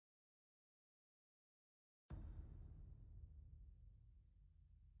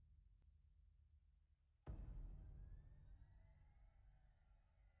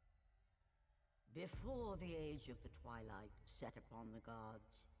Before the age of the twilight set upon the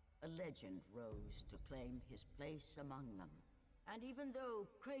gods, a legend rose to claim his place among them. And even though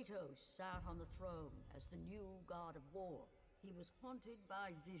Kratos sat on the throne as the new god of war, he was haunted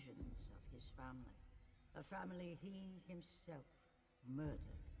by visions of his family. A family he himself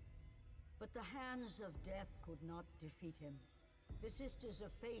murdered. But the hands of death could not defeat him. The Sisters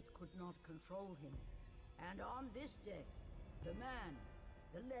of Fate could not control him. And on this day, the man,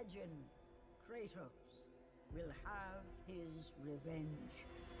 the legend, Kratos, will have his revenge.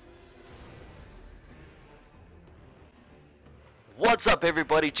 What's up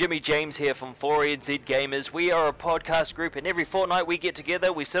everybody, Jimmy James here from 4NZ Gamers. We are a podcast group and every fortnight we get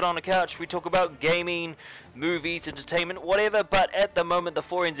together, we sit on a couch, we talk about gaming, movies, entertainment, whatever, but at the moment the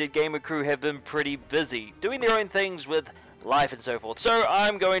 4NZ Gamer crew have been pretty busy, doing their own things with life and so forth. So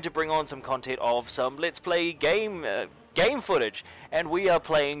I'm going to bring on some content of some Let's Play game footage, and we are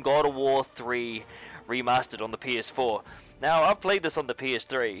playing God of War 3 Remastered on the PS4. Now I've played this on the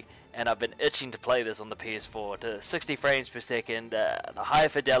PS3, and I've been itching to play this on the PS4 to 60 frames per second, the high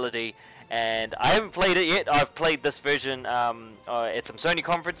fidelity, and I haven't played it yet. I've played this version at some Sony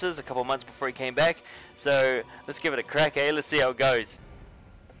conferences a couple months before he came back, so let's give it a crack, eh? Let's see how it goes.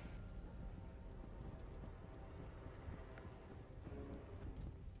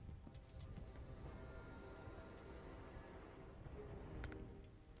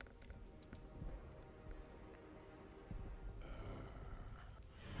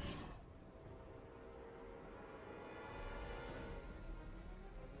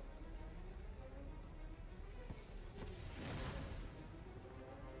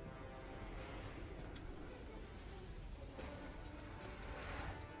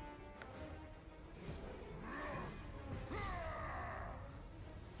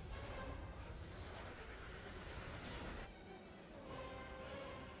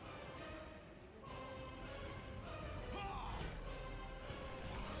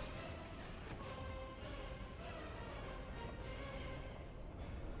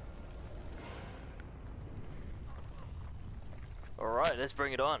 Alright, let's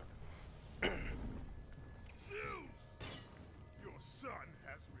bring it on. Zeus! Your son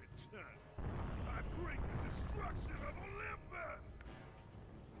has returned. I bring the destruction of Olympus!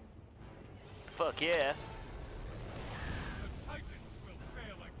 Fuck yeah. The Titans will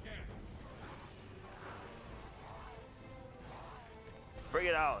fail again. Bring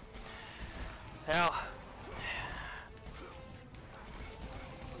it out. Now,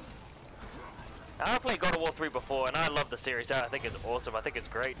 I've played God of War 3 before, and I love the series. I think it's awesome. I think it's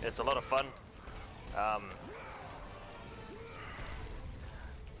great. It's a lot of fun.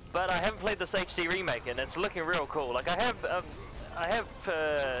 But I haven't played this HD remake, and it's looking real cool. Like I have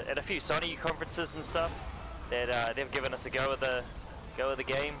at a few Sony conferences and stuff that they've given us a go of the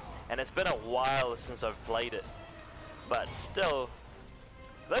game, and it's been a while since I've played it. But still,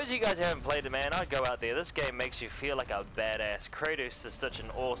 those of you guys who haven't played it, man, I'd go out there. This game makes you feel like a badass. Kratos is such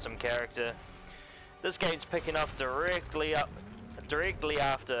an awesome character. This game's picking up directly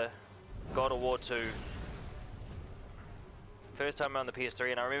after God of War 2. First time on the PS3,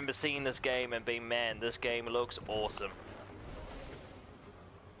 and I remember seeing this game and being, man, this game looks awesome.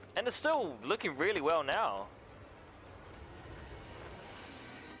 And it's still looking really well now.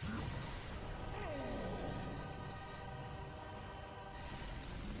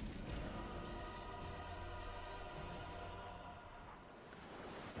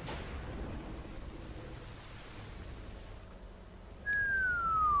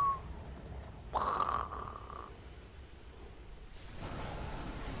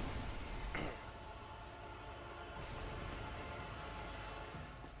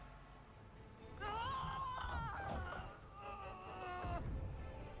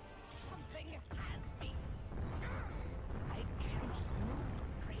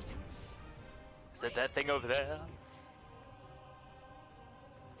 Is it that thing over there?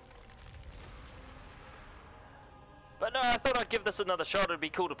 But no, I thought I'd give this another shot. It'd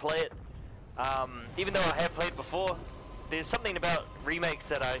be cool to play it. Even though I have played before, there's something about remakes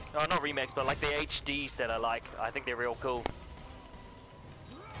that oh, not remakes, but like the HDs that I like. I think they're real cool.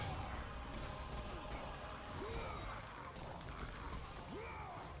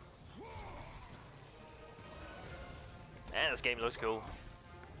 Man, this game looks cool.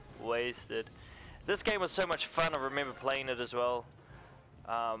 Wasted. This game was so much fun. I remember playing it as well.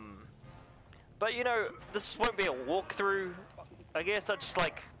 But you know, this won't be a walkthrough. I guess I just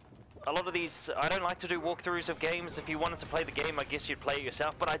like a lot of these. I don't like to do walkthroughs of games. If you wanted to play the game, I guess you'd play it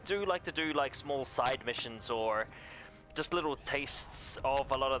yourself. But I do like to do like small side missions or just little tastes of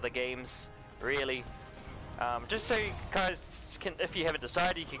a lot of the games. Really, just so you guys can, if you haven't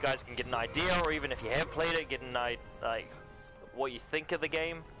decided, you guys can get an idea, or even if you have played it, get an idea, like what you think of the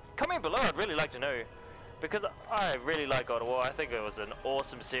game. Comment below. I'd really like to know, because I really like God of War. I think it was an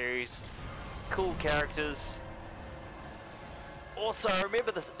awesome series, cool characters. Also, I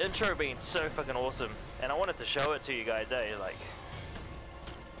remember this intro being so fucking awesome, and I wanted to show it to you guys, like.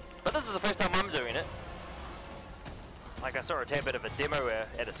 But this is the first time I'm doing it. Like, I saw a tad bit of a demo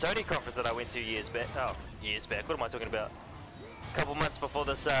at a Sony conference that I went to years back. Oh, years back. What am I talking about? A couple months before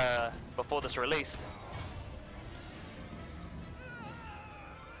this released.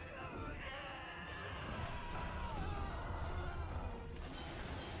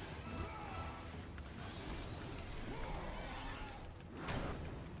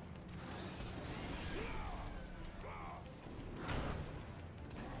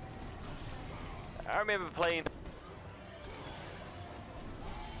 I remember playing.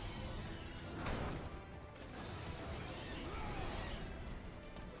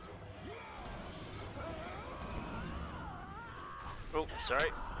 Oh,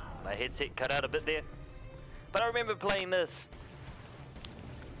 sorry, my headset cut out a bit there. But I remember playing this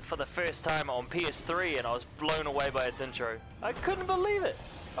for the first time on PS3, and I was blown away by its intro. I couldn't believe it.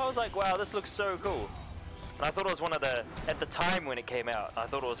 I was like, wow, this looks so cool. And I thought it was one of the, at the time when it came out, I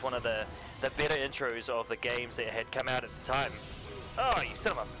thought it was one of the better intros of the games that had come out at the time. Oh, you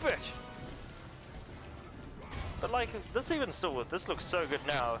son of a bitch! But like, this looks so good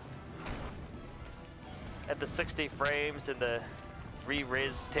now. At the 60 frames and the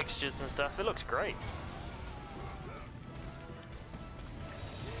re-res textures and stuff, it looks great.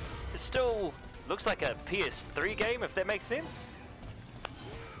 It still looks like a PS3 game, if that makes sense.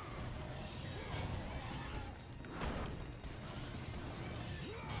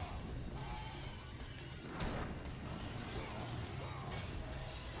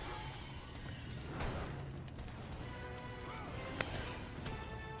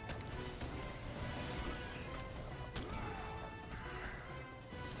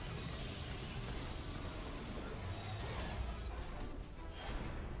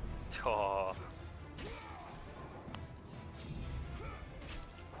 Oh.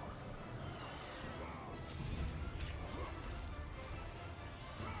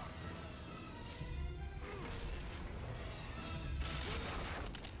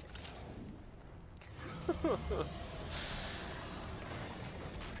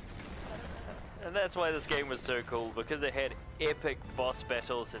 And that's why this game was so cool, because it had epic boss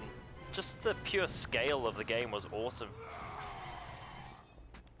battles and just the pure scale of the game was awesome.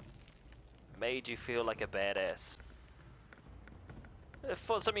 Made you feel like a badass.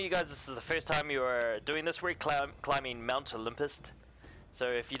 For some of you guys, this is the first time you are doing this. We're climbing Mount Olympus. So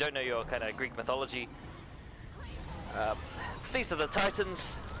if you don't know your kind of Greek mythology, these are the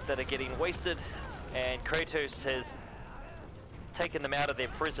Titans that are getting wasted, and Kratos has taken them out of their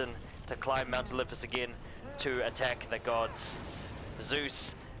prison to climb Mount Olympus again to attack the gods,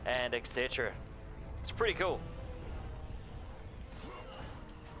 Zeus and etc. It's pretty cool.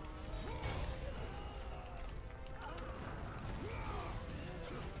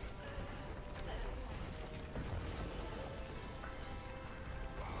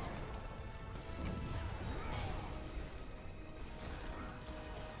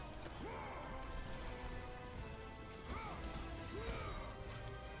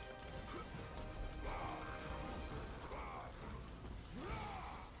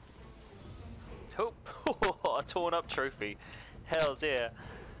 Oh, a torn up trophy. Hells yeah.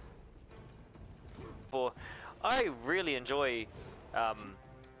 I really enjoy, oh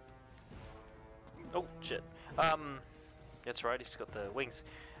shit. That's right, he's got the wings.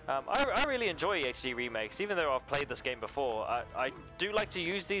 I really enjoy actually remakes, even though I've played this game before. I do like to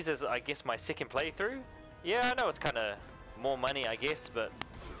use these as, I guess, my second playthrough. Yeah, I know it's kind of more money, I guess, but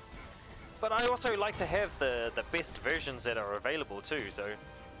I also like to have the best versions that are available too, so.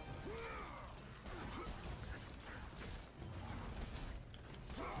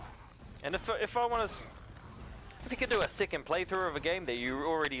 And if I want to, if you could do a second playthrough of a game that you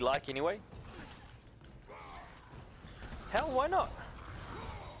already like anyway, hell, why not?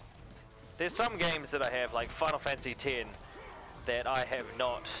 There's some games that I have, like Final Fantasy X, that I have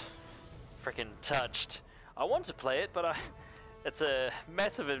not freaking touched. I want to play it, but it's a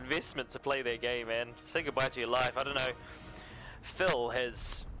massive investment to play that game, man. Say goodbye to your life. I don't know. Phil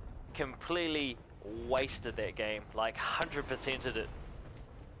has completely wasted that game, like 100%ed it.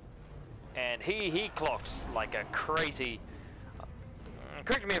 And he clocks like a crazy,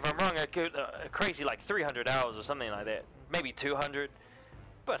 correct me if I'm wrong, a crazy like 300 hours or something like that. Maybe 200,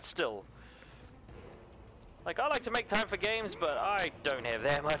 but still. Like, I like to make time for games, but I don't have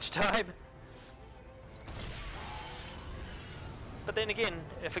that much time. But then again,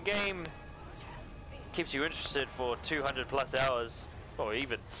 if a game keeps you interested for 200 plus hours, or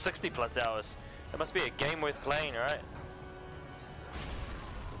even 60 plus hours, it must be a game worth playing, right?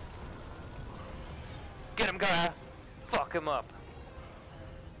 Get him, guy! Fuck him up!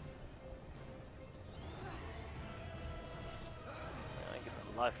 I get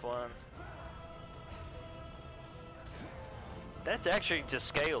the life one. That's actually to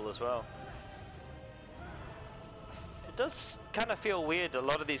scale as well. It does kind of feel weird, a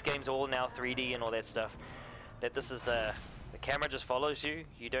lot of these games are all now 3D and all that stuff, that this is the camera just follows you,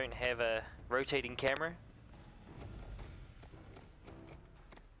 you don't have a rotating camera.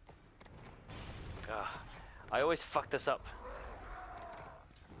 I always fuck this up.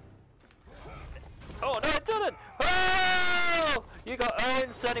 Oh no, it didn't! Oh! You got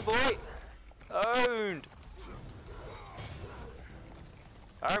owned, sonny boy! Owned!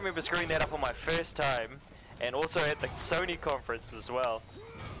 I remember screwing that up on my first time, and also at the Sony conference as well.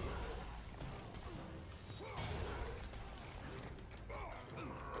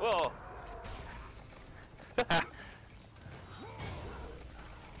 Whoa!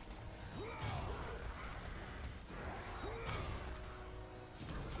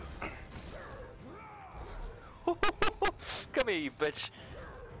 Come here, you bitch!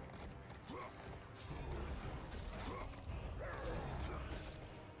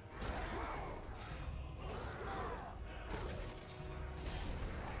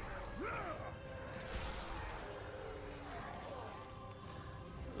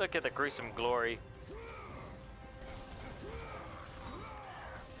 Look at the gruesome glory.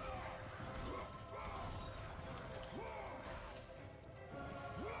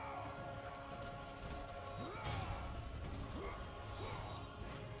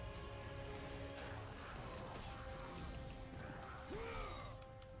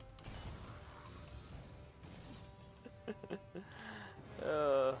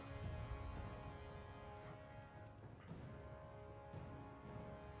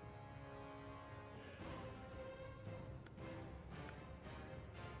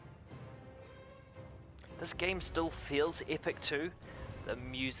 This game still feels epic too. The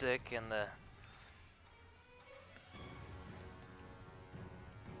music and the...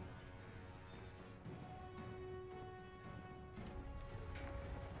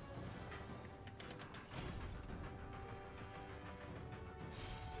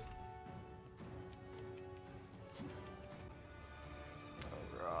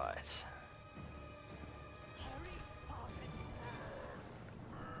 Alright.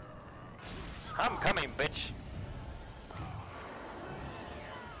 I'm coming, bitch.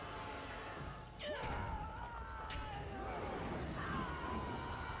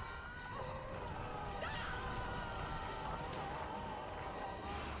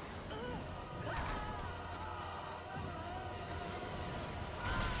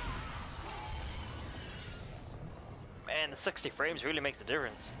 Man, the 60 frames really makes a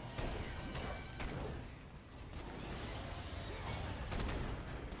difference.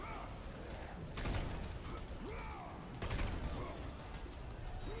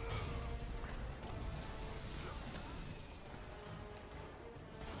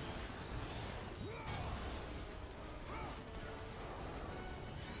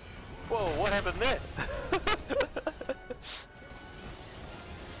 Whoa, what happened there?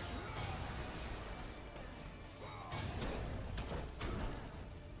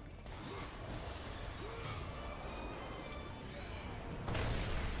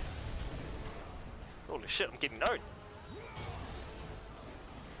 Holy shit, I'm getting known.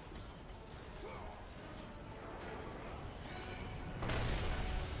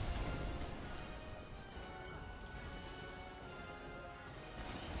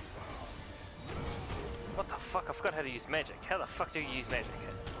 What the fuck? I forgot how to use magic. How the fuck do you use magic?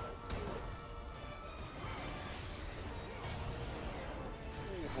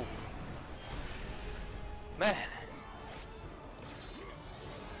 Ooh. Man.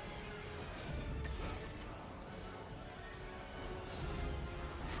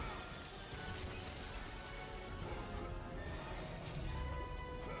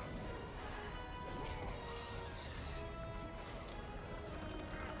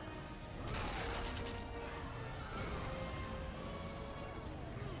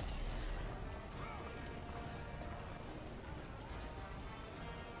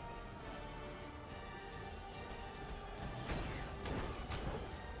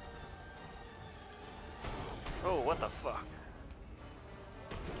 Oh, what the fuck?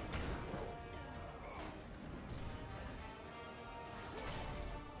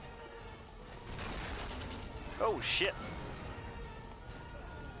 Oh shit.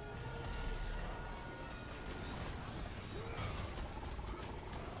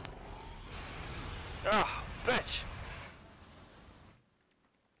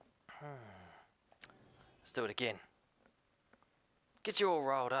 Let's do it again. Get you all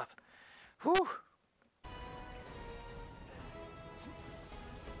riled up. Whew!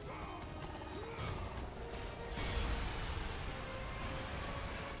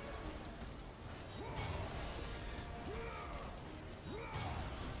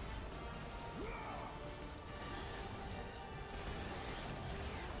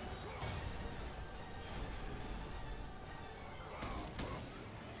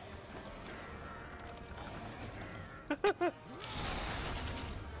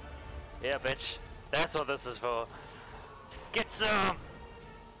 Yeah, bitch. That's what this is for. Get some!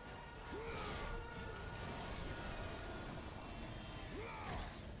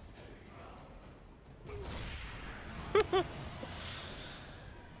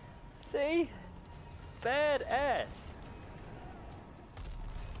 See? Badass!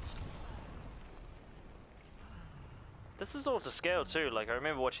 This is all to scale too. Like, I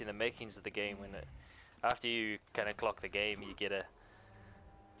remember watching the makings of the game when after you kind of clock the game, you get a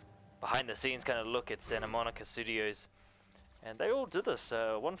behind the scenes kind of look at Santa Monica Studios, and they all did this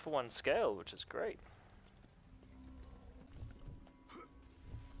 1-for-1 scale, which is great.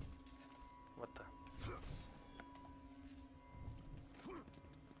 What the?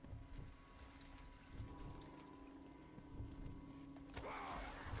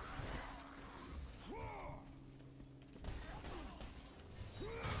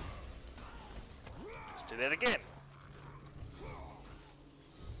 Let's do that again.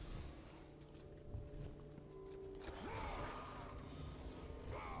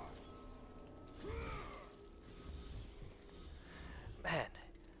 Man,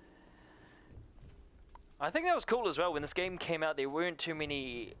 I think that was cool as well. When this game came out, there weren't too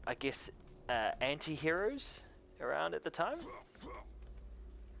many, I guess, anti-heroes around at the time.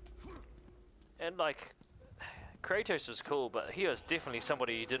 And like, Kratos was cool, but he was definitely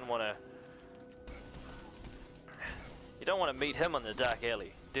somebody you didn't want to... You don't want to meet him on the dark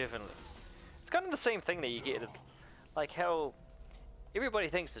alley, definitely. It's kind of the same thing that you get, like how everybody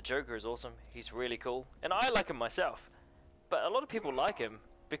thinks the Joker is awesome, he's really cool, and I like him myself. But a lot of people like him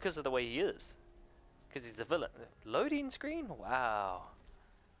because of the way he is. Because he's the villain. Loading screen? Wow.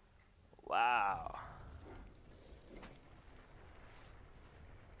 Wow.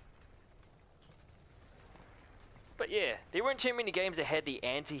 But yeah, there weren't too many games that had the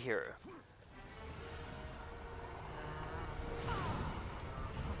anti-hero.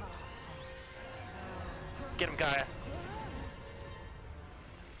 Get him, Gaia.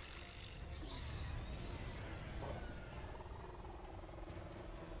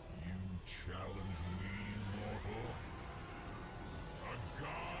 Challenge me, mortal? A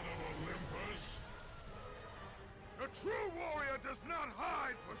god of Olympus? A true warrior does not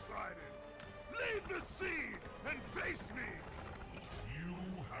hide, Poseidon! Leave the sea and face me! You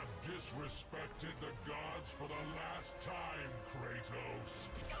have disrespected the gods for the last time, Kratos.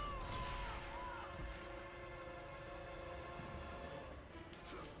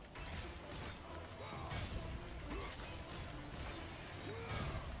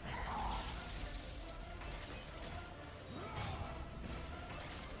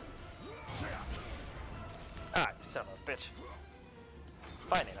 Ah, you son of a bitch.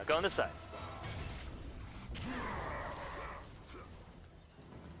 Fine, then, I'll go on this side.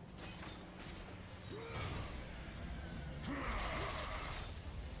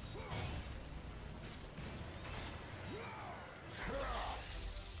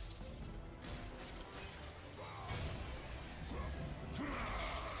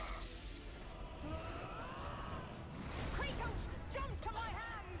 Kratos, jump to my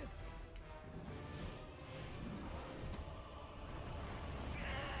hand!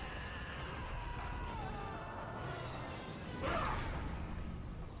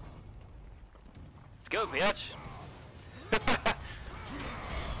 Let's go, bitch.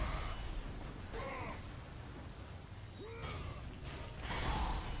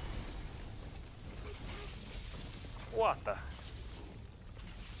 What the?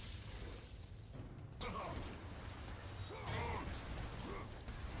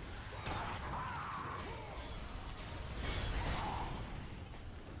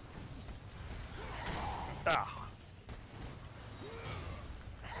 Ah.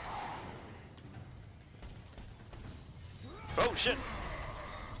 Oh shit.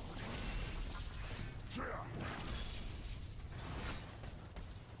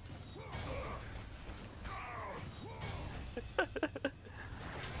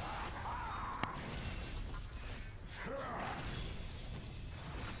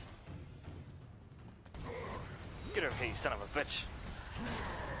 Get over here, you son of a bitch.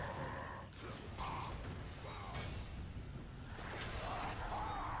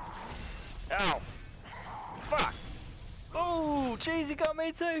 Ow! Fuck! Oh, jeez, he got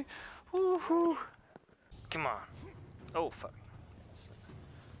me too! Woohoo! Come on. Oh, fuck.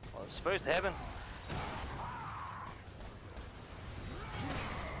 Well, it's supposed to happen.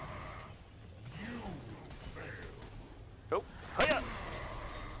 Oh, hiya!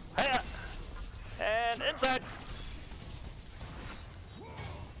 Hiya! And inside!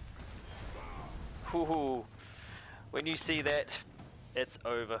 Woohoo! When you see that, it's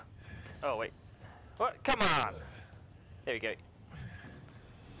over. Oh, wait. What? Come on! There we go.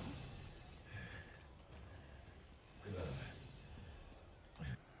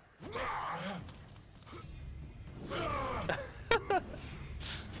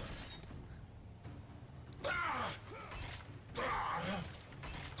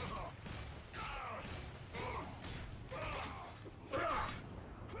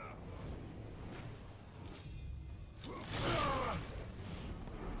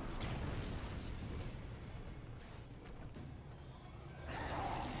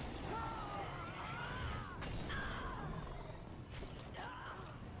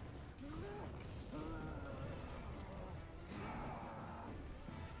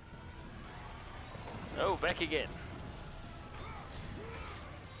 Oh, back again.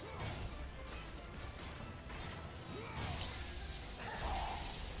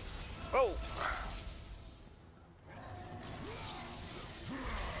 Oh!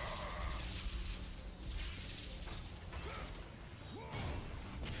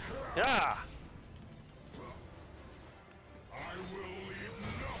 Ah! I will leave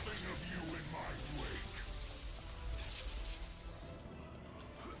nothing of you in my wake.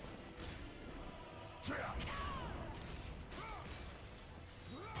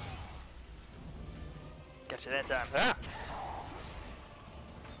 Gotcha that time. Ah!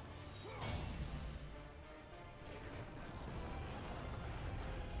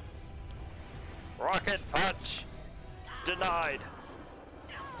 Rocket punch! Denied!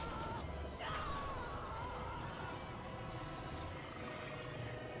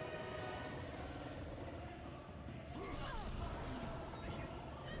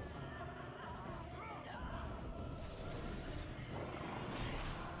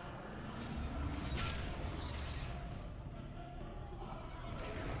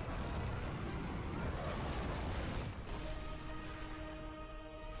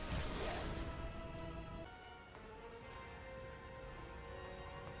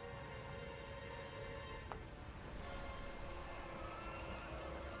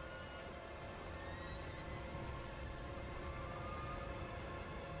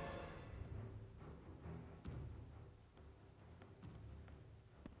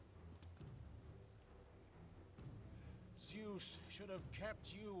 Zeus should have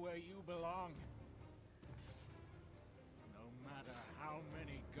kept you where you belong. No matter how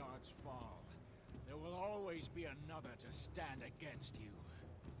many gods fall, there will always be another to stand against you.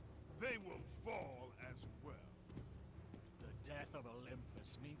 They will fall as well. The death of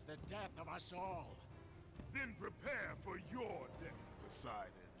Olympus means the death of us all. Then prepare for your death,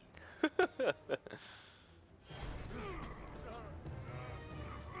 Poseidon.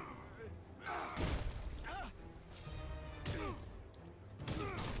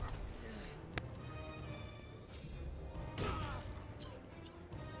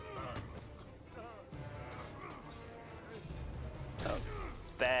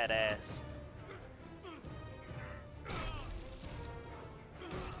 Badass.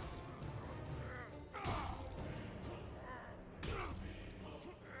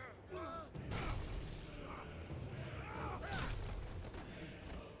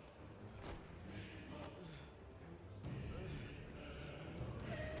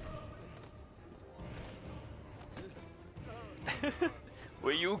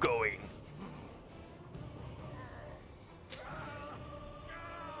 Where you going?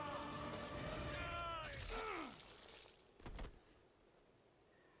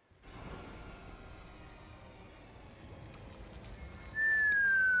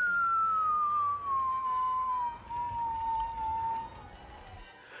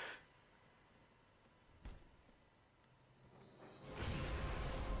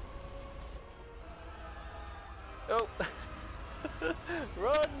 Oh!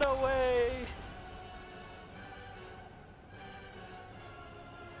 Run away!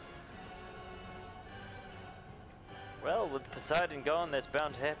 Well, with Poseidon gone, that's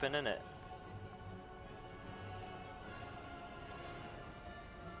bound to happen, innit?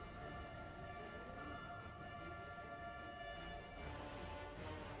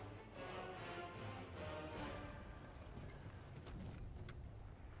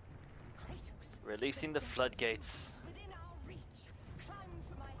 Kratos, Releasing the floodgates. within our reach. Climb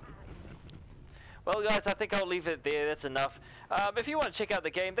to my hand. Well, guys, I think I'll leave it there. That's enough. If you want to check out the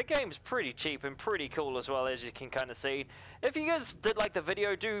game's pretty cheap and pretty cool as well, as you can kind of see. If you guys did like the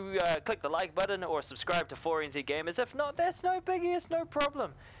video, do click the like button or subscribe to 4NZ Gamers. If not, that's no biggie. It's no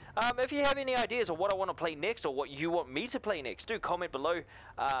problem. If you have any ideas on what I want to play next or what you want me to play next, do comment below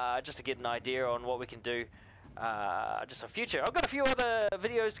just to get an idea on what we can do just for future. I've got a few other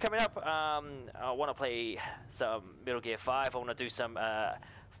videos coming up. I want to play some Metal Gear 5. I want to do some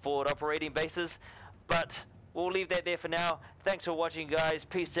forward operating bases, but we'll leave that there for now. Thanks for watching, guys.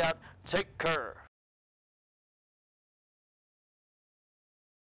 Peace out. Take care.